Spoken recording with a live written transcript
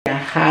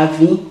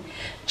having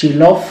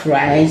jollof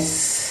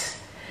rice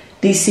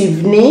this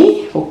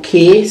evening.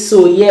 Okay,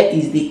 so here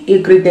is the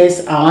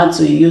ingredients I want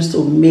to use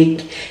to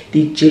make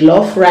the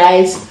jollof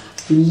rice.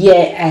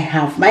 Here I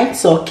have my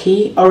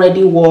turkey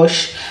already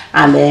washed,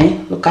 and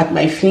then look at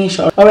my fish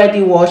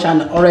already washed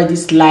and already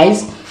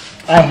sliced.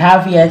 I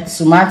have here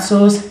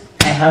tomatoes,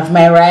 I have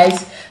my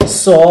rice,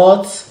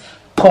 salt,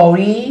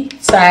 curry,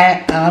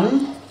 thyme,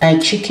 and my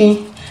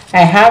chicken.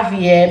 I have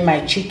here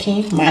my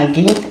chicken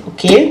Maggi.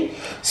 Okay,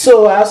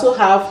 so I also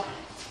have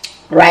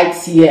right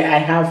here I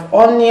have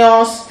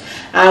onions,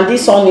 and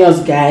these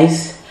onions,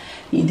 guys,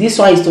 this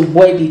one is to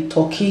boil the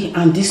turkey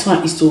and this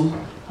one is to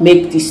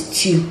make the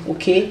stew.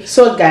 Okay,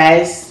 so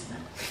guys,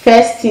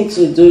 first thing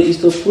to do is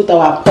to put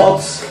our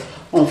pot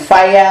on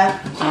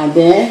fire and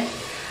then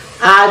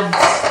add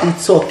the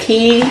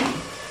turkey,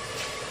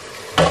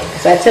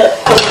 as I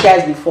told you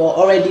guys before,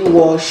 already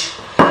wash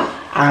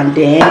and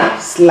then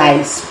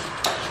slice.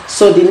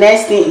 So the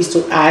next thing is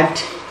to add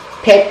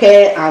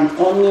pepper and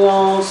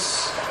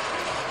onions,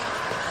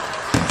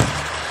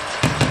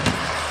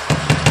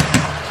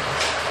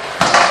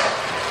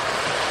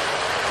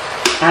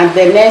 and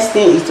the next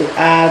thing is to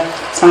add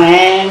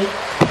thyme.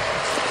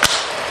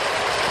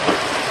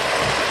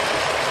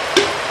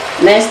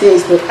 Next thing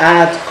is to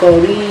add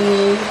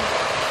curry,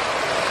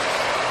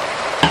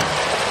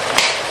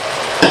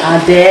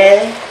 and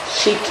then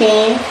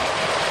chicken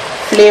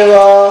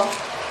flavor.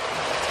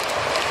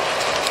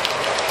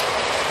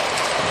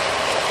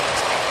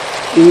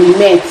 It will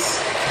melt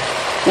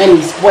when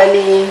it's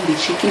boiling. The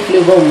chicken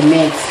flavor will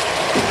melt,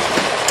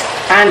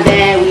 and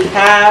then we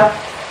have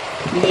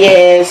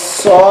here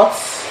salt,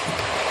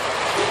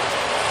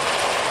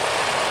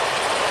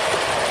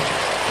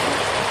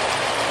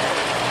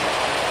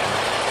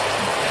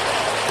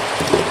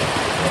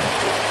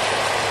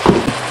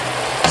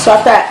 so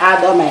after I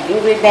add all my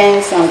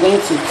ingredients, I'm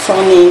going to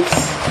turn it.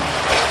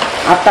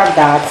 After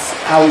that,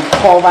 I will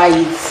cover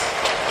it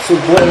to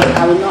boil.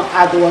 I will not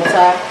add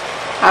water.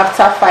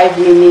 After 5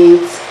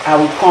 minutes, I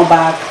will come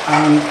back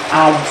and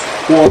add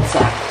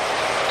water.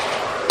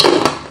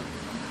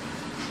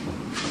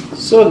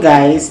 So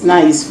guys, now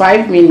it's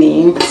 5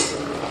 minutes.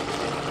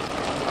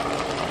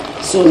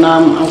 So now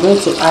I'm going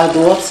to add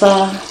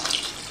water.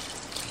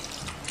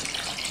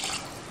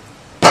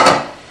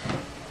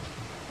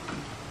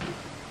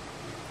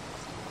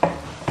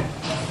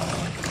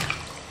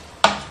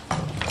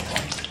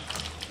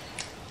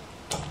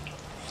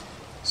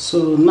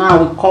 So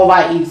now we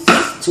cover it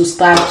to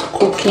start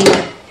cooking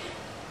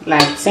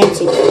like 10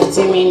 to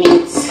 15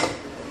 minutes.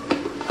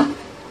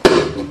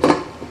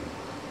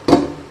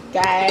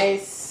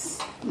 Guys,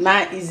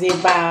 now is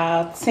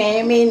about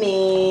 10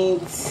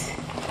 minutes.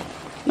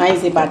 Now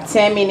is about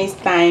 10 minutes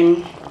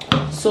time.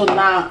 So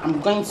now I'm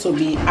going to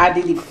be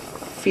adding the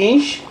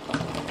fish.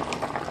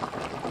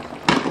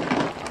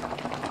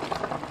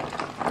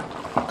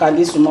 Look at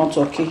this small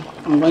turkey.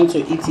 I'm going to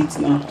eat it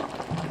now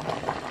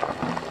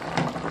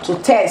to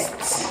test.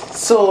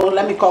 So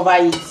let me cover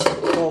it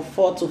for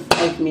 4 to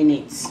 5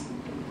 minutes.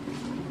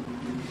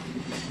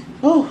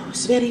 Oh,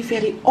 it's very,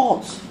 very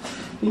hot.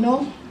 You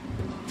know,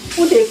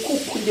 who they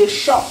cook in the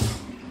shop?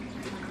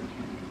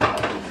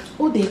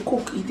 Who they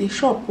cook in the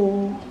shop?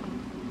 Oh,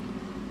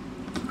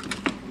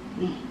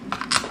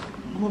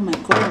 oh my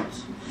God.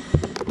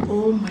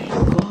 Oh my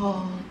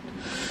God.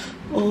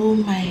 Oh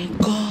my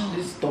God.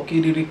 This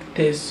turkey really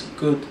tastes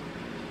good,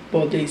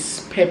 but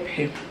there's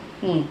pepper.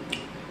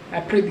 I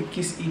pray the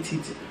kids eat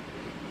it.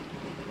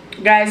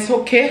 Guys,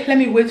 okay, let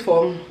me wait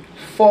for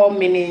 4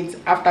 minutes.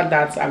 After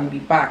that, I will be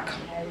back.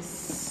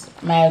 Guys,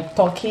 my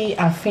turkey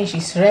and fish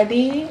is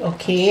ready.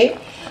 Okay,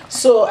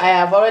 so I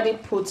have already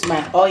put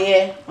my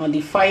oil on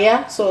the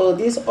fire. So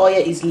this oil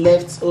is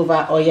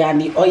leftover oil,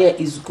 and the oil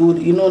is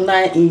good. You know,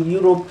 now in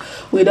Europe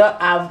we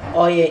don't have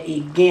oil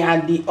again,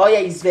 and the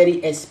oil is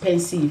very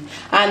expensive.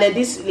 And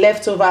this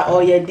leftover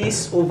oil,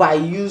 this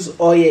overused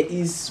oil,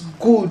 is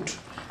good,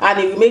 and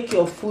it will make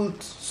your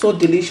food so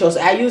delicious.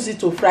 I use it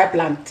to fry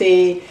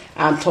plantain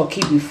and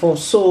turkey before,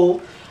 so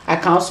I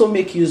can also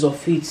make use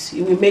of it.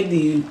 It will make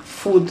the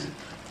food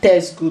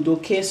taste good.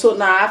 Okay, so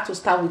now I have to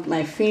start with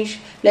my fish.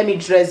 Let me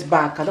dress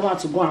back. I don't want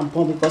to go and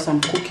burn because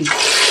I'm cooking.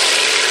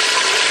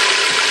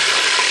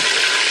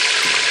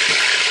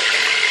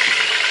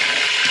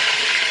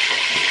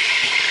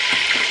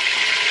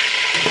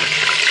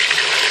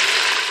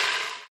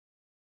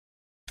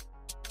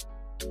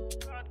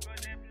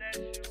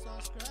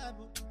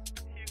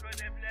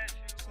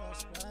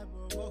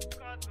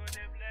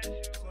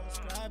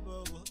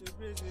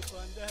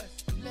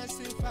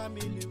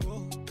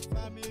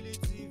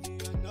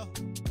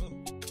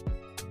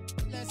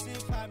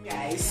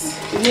 Guys,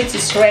 the meat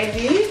is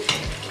ready.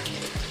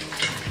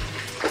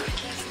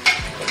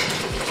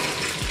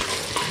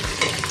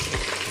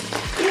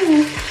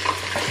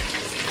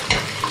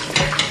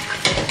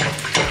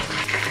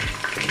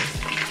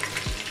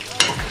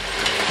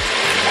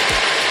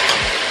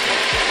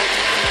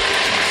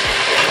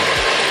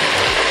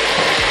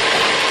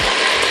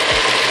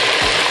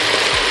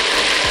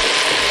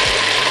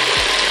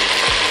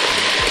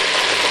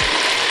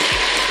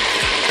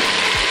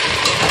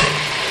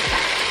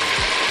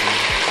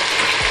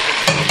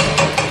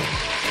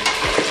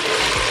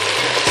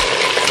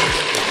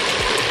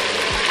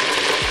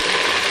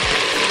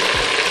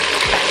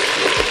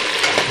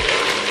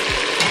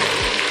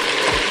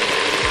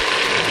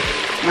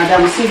 and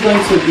I'm still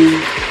going to be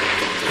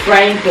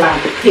frying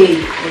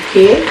plantain.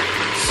 Okay,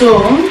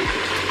 so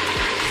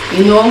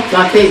you know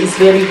plantain is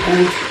very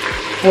good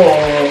for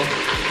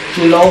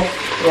jollof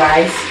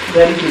rice,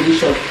 very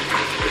delicious.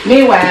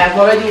 Meanwhile, I've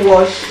already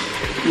washed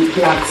the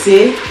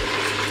plantain.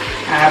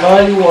 I've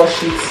already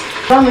washed it.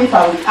 I don't know if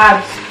I will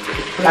add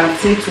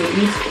plantain to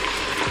it,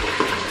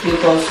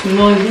 because you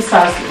know in this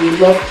house we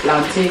love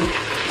plantain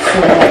so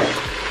much.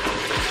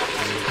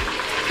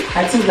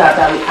 I think that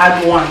I will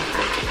add one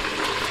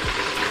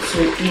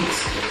to it,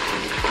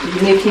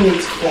 making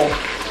it for,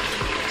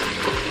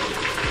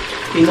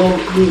 you know,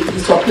 the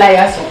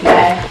supplier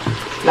supply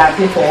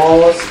plantain for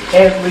us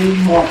every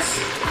month.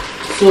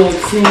 So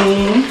it's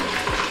in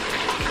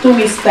 2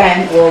 weeks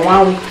time or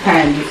 1 week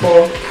time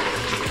before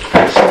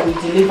she will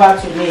deliver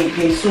to me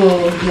again. So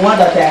the one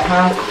that I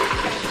have,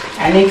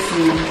 I need to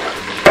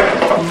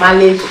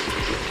manage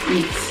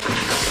it.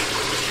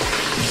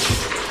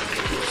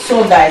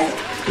 So guys,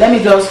 let me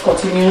just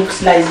continue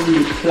slicing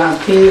the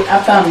plantain.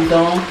 After I'm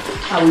done,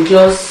 I will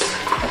just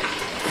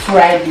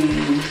fry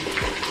the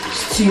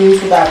stew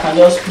so that I can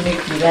just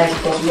make the rice,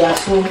 because we are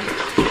so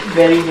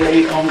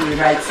very hungry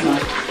right now.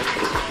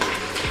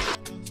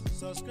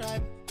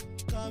 Subscribe,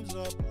 thumbs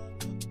up,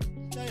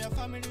 tell your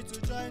family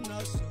to join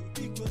us.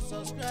 You go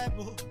subscribe,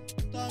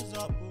 thumbs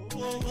up,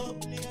 tell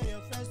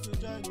your friends to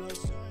join us.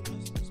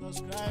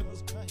 Subscribe,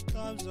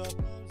 thumbs up,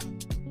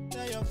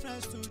 tell your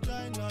friends to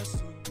join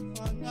us.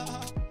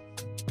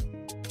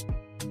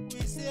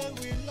 We say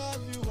we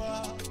love you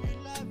all, we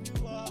love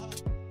you all.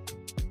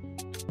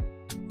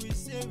 We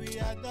say we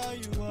adore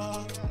you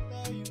all,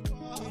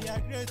 we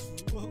are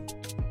grateful.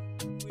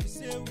 We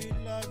say we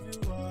love you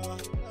all,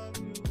 love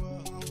you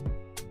all.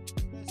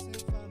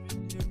 Blessed family,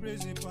 you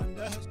praise upon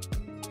us.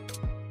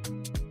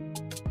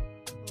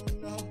 Oh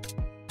no,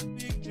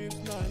 big dreams,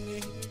 money,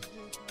 big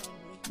dreams,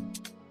 money.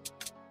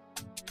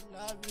 We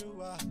love you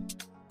all.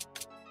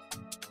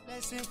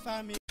 Blessed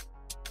family.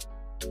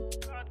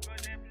 God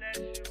gonna bless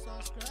you.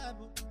 Subscribe.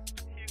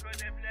 He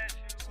gonna bless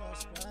you.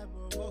 Subscribe.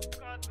 God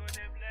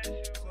gonna bless you.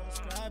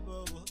 Subscribe.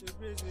 The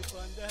praise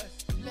upon us.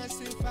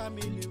 Blessing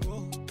family.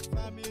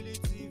 Family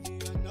TV.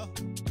 You know.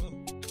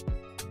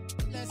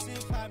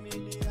 Blessing family.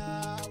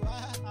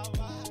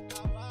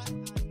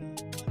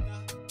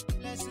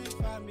 Blessing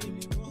family.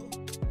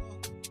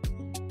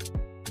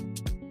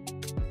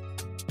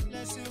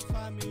 Blessing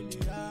family.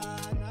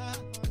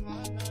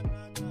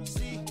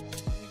 See,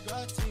 we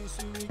got things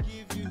we will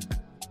give you.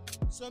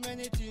 So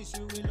many things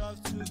you will love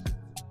to.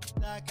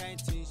 That kind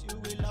of things you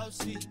will love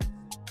see.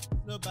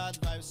 No bad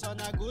vibes, on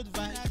a good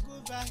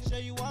vibe.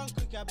 Say you want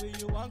cook, I be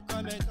you want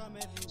comment.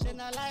 Say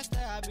na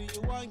lifestyle, I be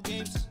you want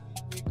games.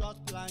 We got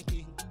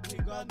planking, we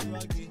got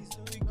drugging,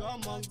 we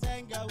got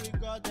mountenga, we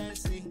got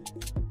dancing.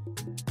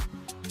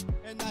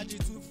 Energy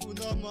too full,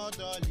 no more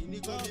darling. We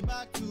go be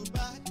back to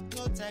back.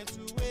 No time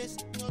to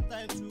waste, no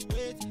time to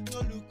wait. No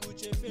look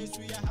at your face,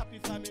 we are happy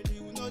family.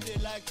 We know they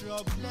like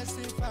trouble.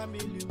 Blessing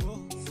family.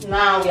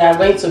 Now we are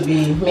going to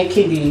be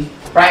making the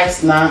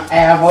rice now. I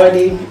have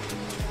already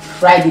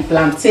fried the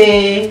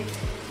plantain.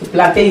 The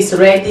plantain is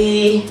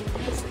ready.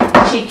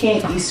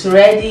 Chicken is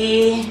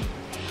ready.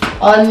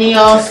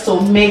 Onions to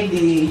make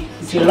the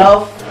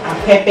jollof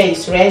and pepper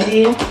is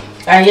ready.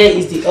 And here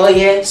is the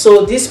oil.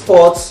 So this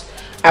pot,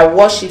 I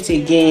wash it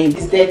again.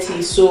 It's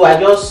dirty, so I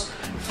just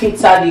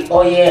filter the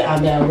oil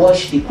and then I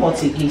wash the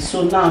pot again.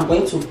 So now I'm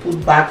going to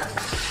put back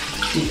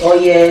the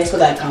oil so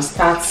that I can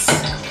start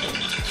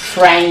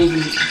frying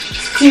the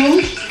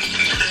stew.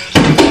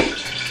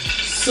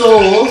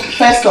 So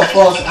first of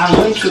all, I'm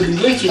going to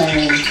use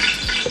my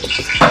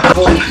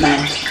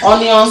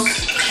onions.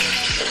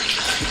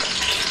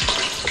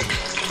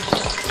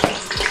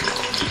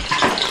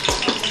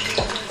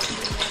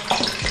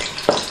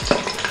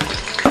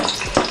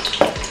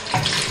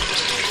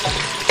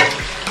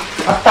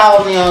 After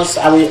onions,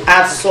 I will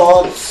add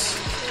salt.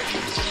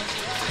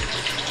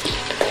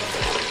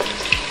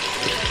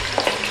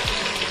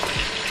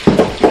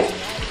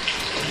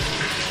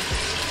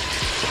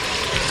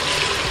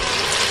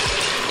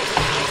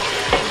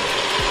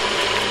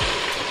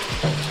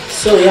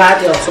 So you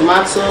add your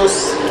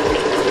tomatoes,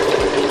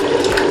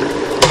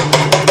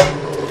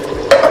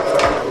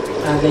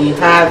 and then you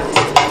have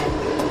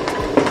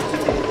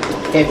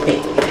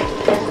pepper.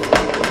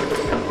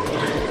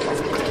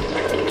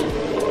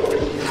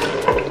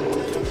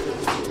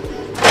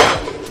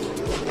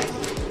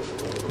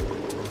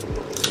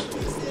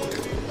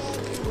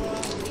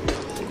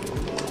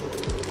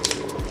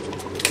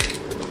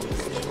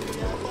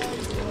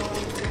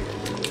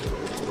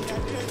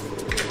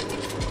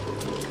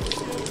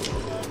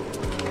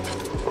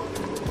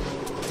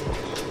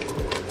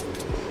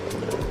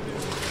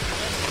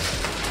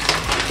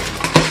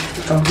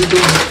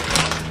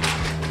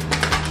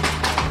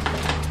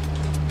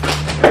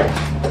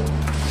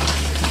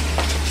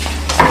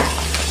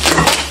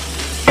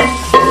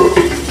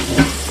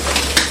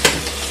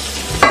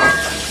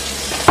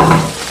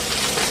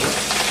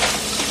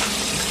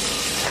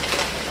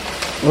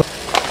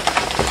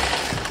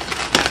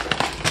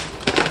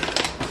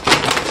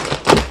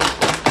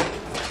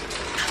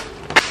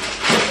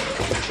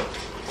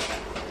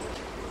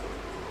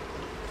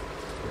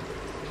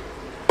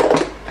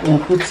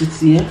 and put it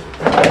here.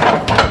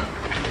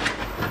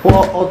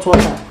 Pour hot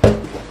water.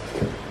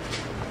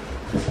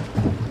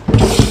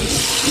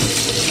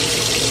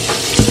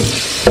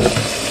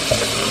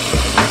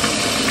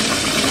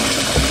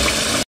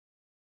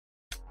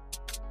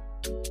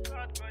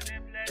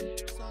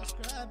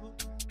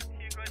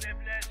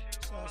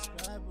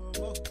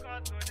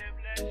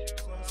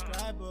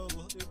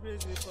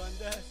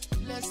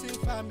 Blessing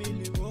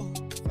family, oh,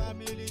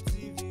 family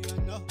TV, you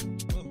know.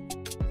 Oh.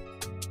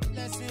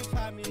 Blessing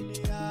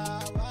family,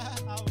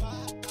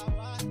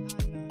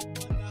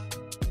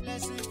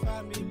 blessing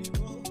family,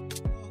 oh,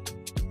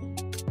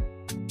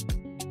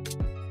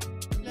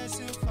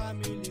 blessing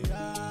family,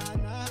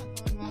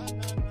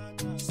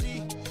 See,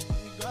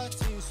 we got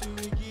things we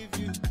will give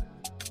you,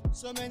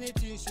 so many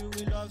things you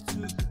will love to,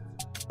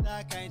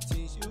 that kind of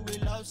things you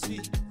will love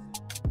see.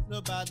 No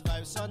bad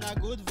vibes, on a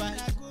good vibe.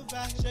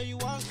 Show you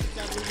one thing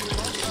that you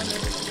want to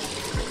do.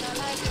 I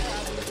like it, I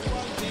will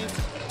one thing.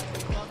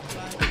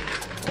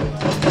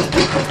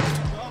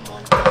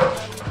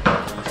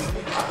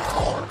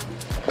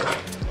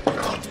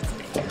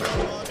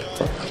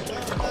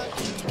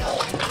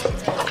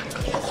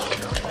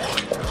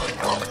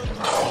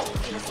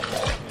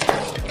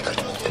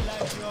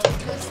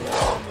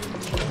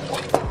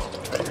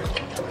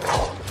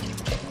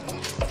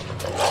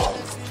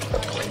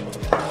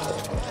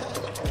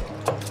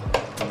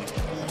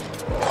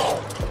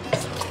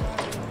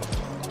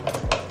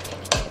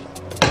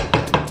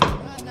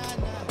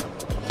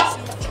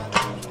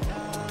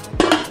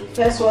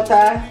 First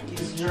water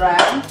is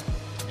dry,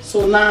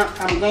 so now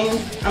I'm going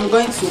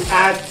to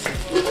add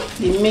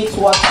the meat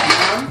water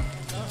now,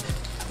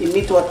 the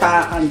meat water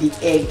and the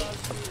egg.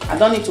 I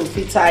don't need to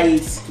filter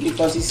it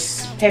because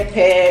it's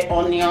pepper,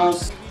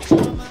 onions.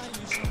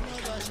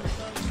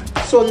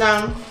 So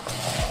now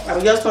I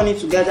will just turn it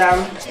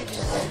together,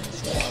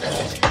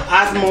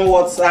 add more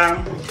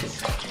water.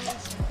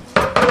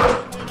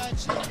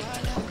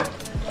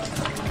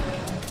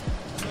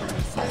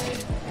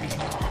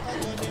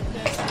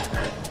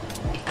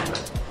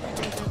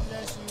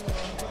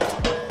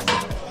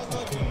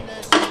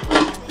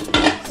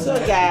 So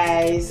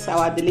guys,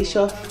 our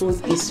delicious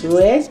food is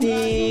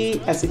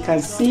ready. As you can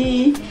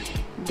see,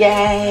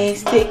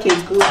 guys, take a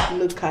good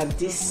look at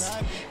this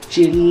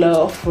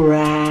jollof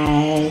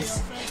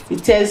rice.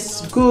 It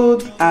tastes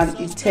good and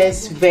it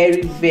tastes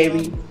very,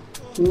 very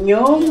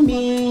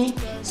yummy.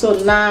 So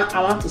now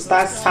I want to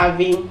start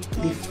serving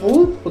the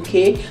food.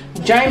 Okay,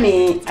 join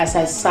me as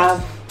I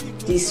serve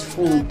this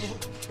food.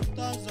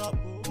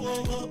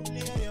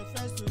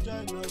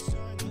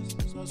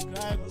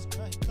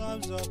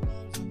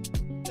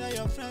 Tell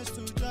your friends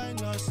to join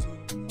us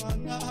for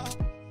now.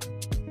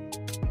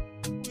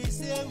 We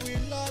say we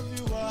love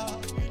you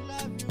all, we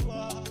love you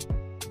all.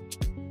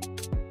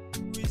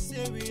 We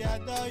say we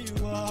adore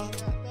you all,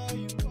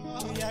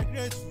 we are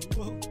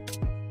grateful.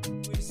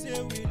 We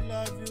say we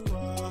love you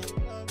all,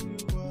 love you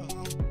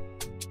all.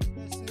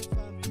 Blessing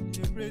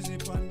family, praise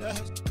upon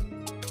us.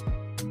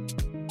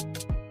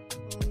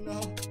 Oh no,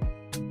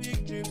 big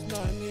dreams,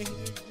 money.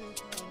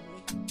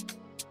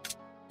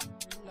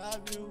 We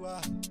love you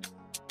all.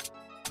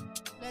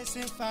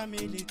 Blessing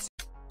family.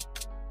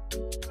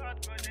 God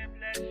gonna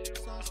bless you.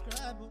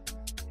 Subscribe.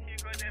 He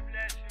gonna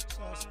bless you.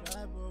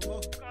 Subscribe.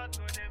 God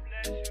gonna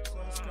bless you.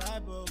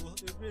 Subscribe.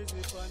 The praise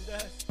upon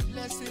us.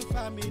 Blessing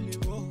family.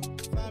 Oh,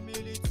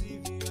 family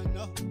TV. You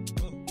know.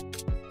 Oh.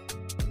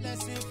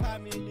 Blessing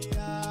family.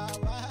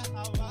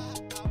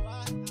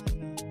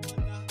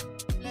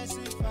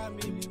 Blessing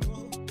family. Oh.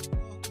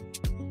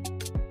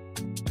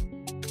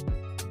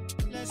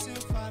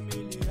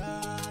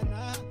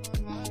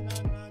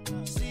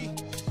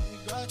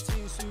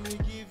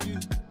 Blessing family.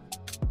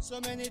 So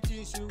many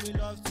things you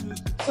will love to.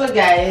 So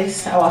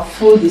guys, our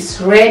food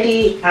is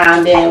ready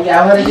and we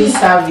have already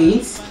served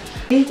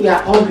it. We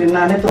are hungry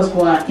now, let us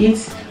go and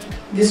eat.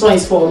 This one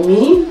is for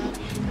me,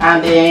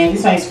 and then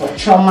this one is for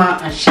Choma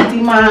and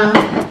Shitima.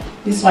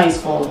 This one is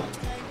for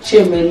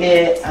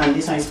Chemele, and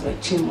this one is for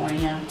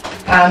Chimoya.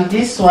 And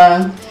this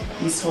one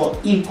is for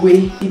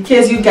Igwe. In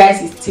case you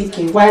guys is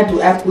thinking, why do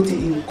I put it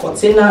in a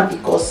container?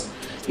 Because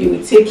it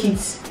will take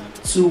it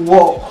to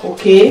work,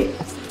 okay?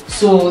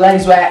 So that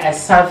is why I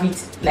serve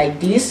it like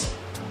this.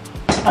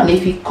 And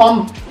if it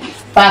come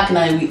back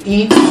now, we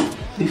eat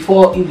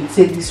before it will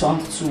take this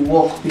one to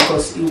work,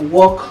 because it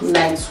work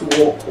like to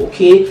work,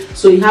 okay?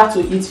 So you have to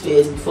eat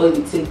first before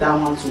you take that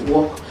one to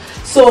work.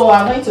 So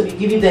I'm going to be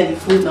giving them the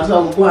food now, so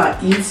I will go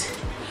and eat.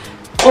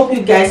 Hope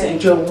you guys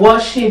enjoy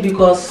watching,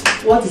 because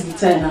what is the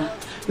time now?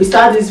 We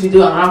start this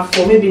video around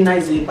 4, maybe now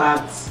it's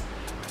about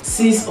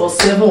 6 or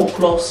 7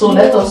 o'clock. So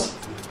let us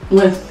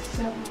wait.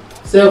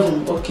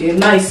 7, okay,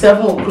 now it's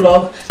 7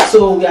 o'clock,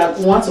 so we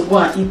want to go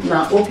and eat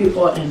now. Hope you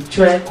all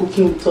enjoy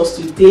cooking with us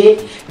today.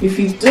 If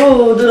you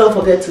do not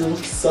forget to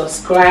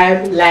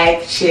subscribe,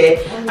 like, share,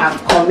 and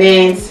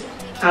comment.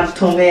 I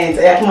come and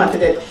tell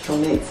them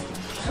comment.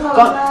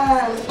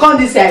 Come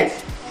this side.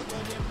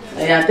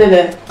 I tell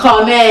them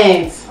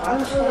comment.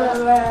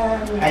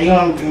 Are you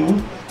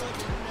hungry?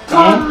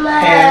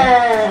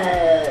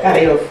 Comment.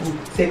 Carry your food.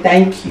 Say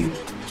thank you.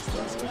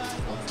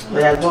 Oh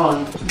yeah, go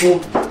on. Go.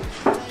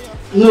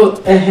 No,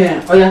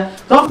 oh yeah.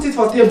 Don't put it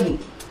for table.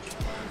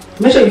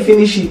 Make sure you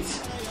finish it.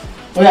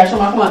 Oh yeah, show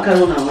me come and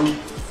carry on now.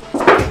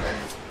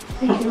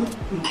 Thank you.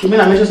 You mean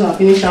I make sure I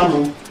finish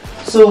am.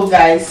 So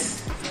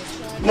guys,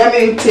 let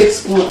me take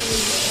spoon.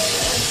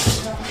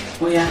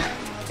 Oh yeah.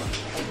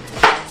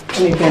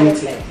 Let me bend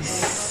it like this.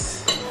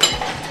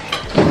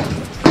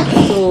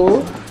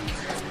 So,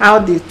 how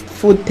the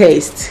food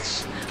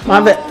taste?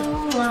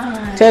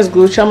 Tastes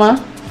good,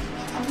 Shama?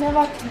 I've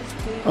never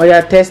tasted it. Oh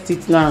yeah, test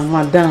it now,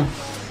 madam.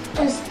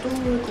 It's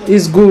good.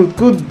 It's good,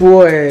 good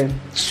boy.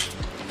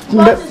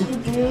 What is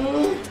it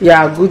doing?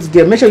 Yeah, good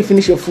girl. Make sure you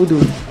finish your food.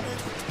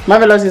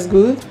 Marvelous is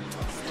good.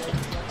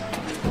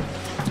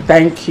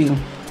 Thank you.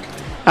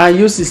 And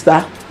you,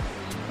 sister?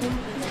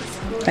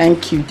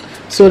 Thank you.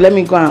 So let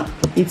me go and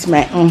eat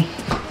my own.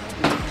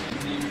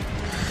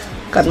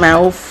 Got my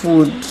own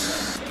food.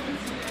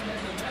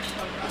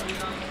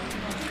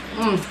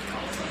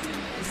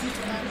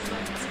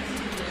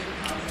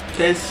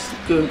 Tastes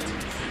good.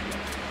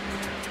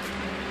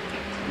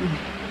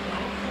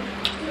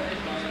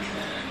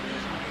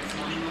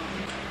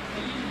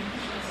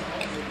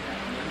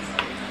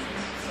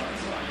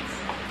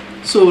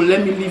 So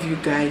let me leave you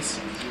guys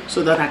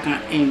so that I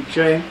can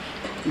enjoy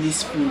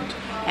this food.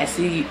 I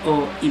see you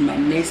all in my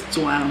next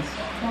one.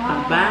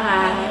 Bye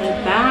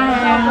bye.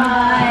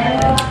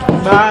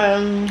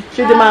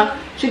 Bye.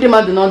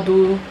 Chidima do not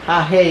do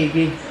her hair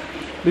again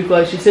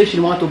because she said she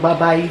want to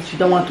bye it. She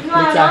don't want to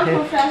plait her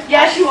hair.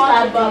 Yeah, she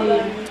wants to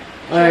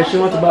bye. She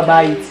want to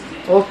bye it.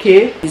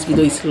 Okay. This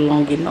video is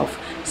long enough.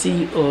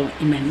 See you all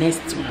in my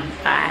next one.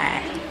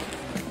 Bye.